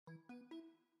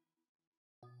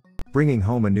Bringing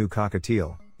home a new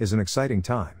cockatiel is an exciting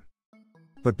time.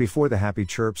 But before the happy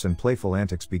chirps and playful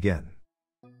antics begin,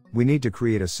 we need to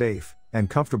create a safe and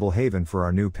comfortable haven for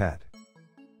our new pet.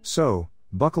 So,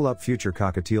 buckle up, future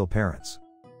cockatiel parents.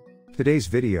 Today's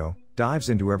video dives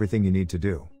into everything you need to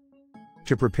do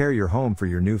to prepare your home for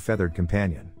your new feathered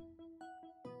companion.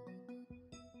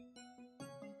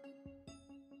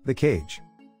 The cage.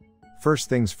 First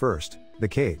things first, the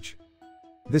cage.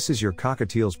 This is your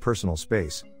cockatiel's personal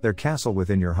space, their castle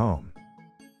within your home.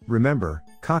 Remember,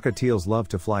 cockatiels love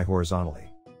to fly horizontally,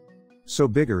 so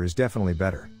bigger is definitely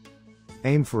better.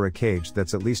 Aim for a cage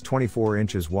that's at least 24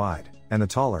 inches wide, and the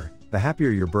taller, the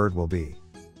happier your bird will be.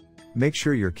 Make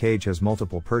sure your cage has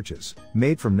multiple perches,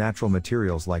 made from natural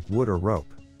materials like wood or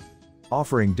rope,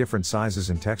 offering different sizes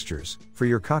and textures for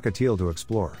your cockatiel to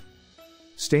explore.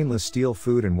 Stainless steel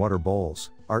food and water bowls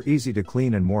are easy to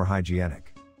clean and more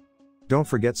hygienic. Don't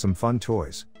forget some fun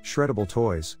toys, shreddable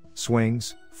toys,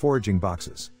 swings, foraging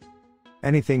boxes.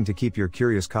 Anything to keep your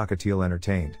curious cockatiel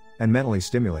entertained and mentally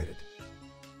stimulated.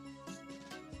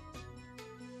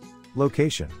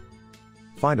 Location.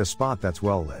 Find a spot that's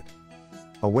well lit,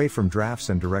 away from drafts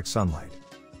and direct sunlight.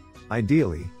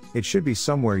 Ideally, it should be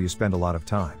somewhere you spend a lot of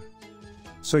time,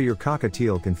 so your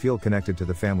cockatiel can feel connected to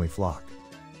the family flock.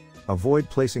 Avoid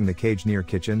placing the cage near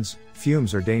kitchens,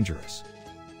 fumes are dangerous,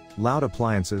 loud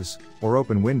appliances, or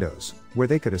open windows, where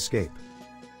they could escape.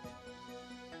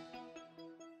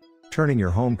 Turning your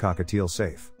home cockatiel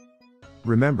safe.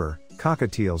 Remember,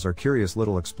 cockatiels are curious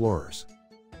little explorers,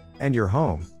 and your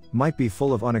home might be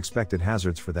full of unexpected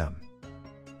hazards for them.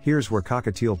 Here's where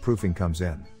cockatiel proofing comes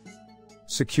in.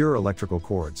 Secure electrical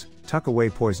cords, tuck away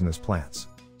poisonous plants.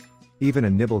 Even a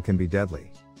nibble can be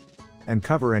deadly. And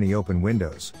cover any open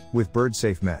windows with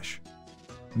bird-safe mesh.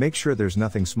 Make sure there's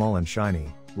nothing small and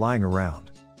shiny lying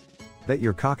around that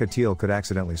your cockatiel could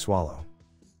accidentally swallow.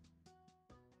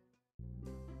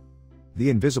 The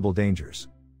invisible dangers.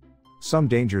 Some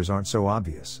dangers aren't so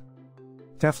obvious.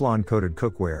 Teflon-coated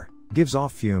cookware gives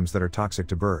off fumes that are toxic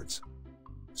to birds,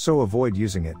 so avoid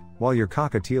using it while your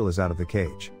cockatiel is out of the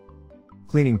cage.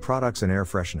 Cleaning products and air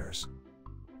fresheners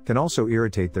can also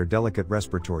irritate their delicate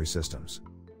respiratory systems.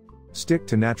 Stick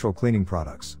to natural cleaning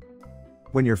products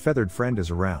when your feathered friend is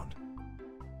around.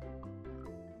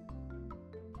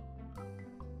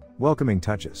 Welcoming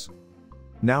touches.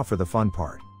 Now for the fun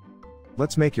part.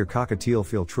 Let's make your cockatiel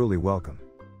feel truly welcome.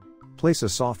 Place a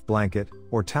soft blanket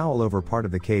or towel over part of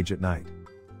the cage at night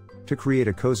to create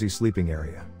a cozy sleeping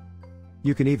area.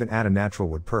 You can even add a natural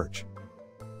wood perch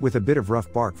with a bit of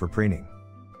rough bark for preening.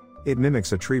 It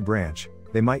mimics a tree branch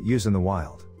they might use in the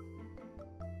wild.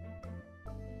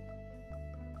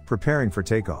 Preparing for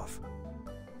takeoff.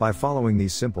 By following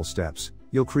these simple steps,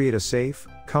 you'll create a safe,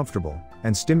 comfortable,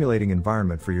 and stimulating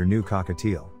environment for your new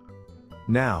cockatiel.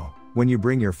 Now, when you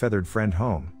bring your feathered friend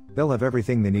home, they'll have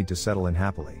everything they need to settle in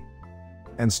happily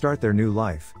and start their new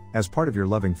life as part of your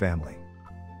loving family.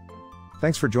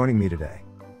 Thanks for joining me today.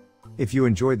 If you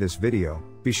enjoyed this video,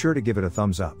 be sure to give it a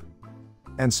thumbs up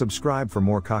and subscribe for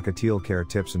more cockatiel care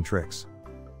tips and tricks.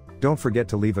 Don't forget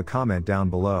to leave a comment down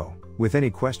below with any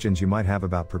questions you might have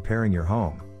about preparing your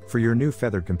home for your new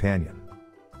feathered companion.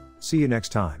 See you next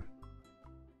time.